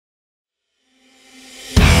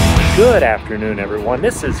Good afternoon, everyone.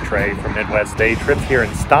 This is Trey from Midwest Day Trips here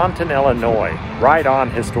in Staunton, Illinois, right on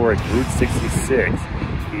historic Route 66,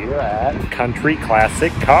 here at Country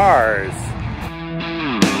Classic Cars.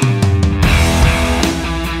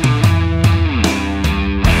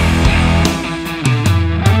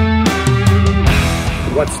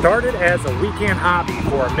 What started as a weekend hobby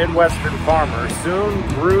for a Midwestern farmer soon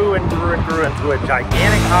grew and grew and grew into a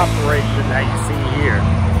gigantic operation that you see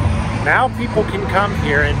here. Now people can come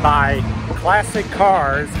here and buy classic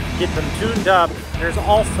cars, get them tuned up. There's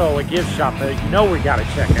also a gift shop that you know we gotta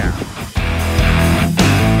check out.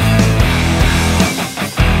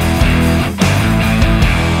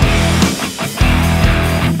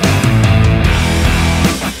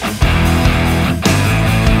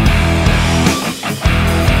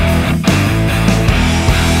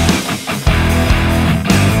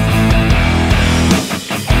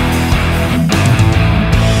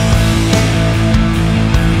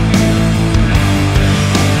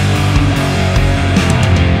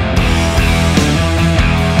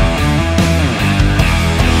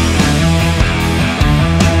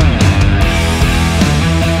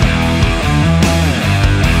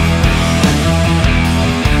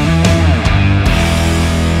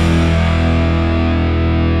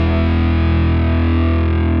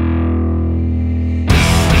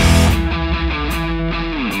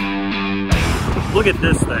 Look at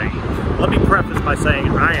this thing. Let me preface by saying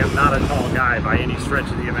I am not a tall guy by any stretch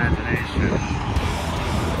of the imagination.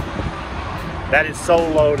 That is so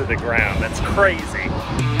low to the ground. That's crazy.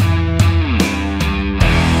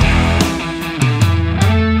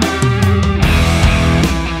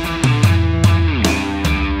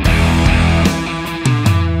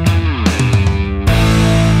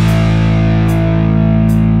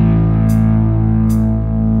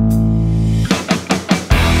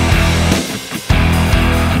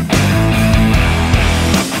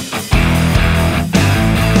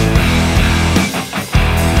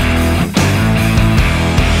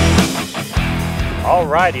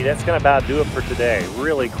 Alrighty, that's gonna about do it for today.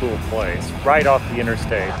 Really cool place, right off the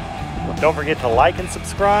interstate. Don't forget to like and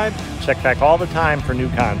subscribe. Check back all the time for new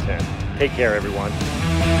content. Take care, everyone.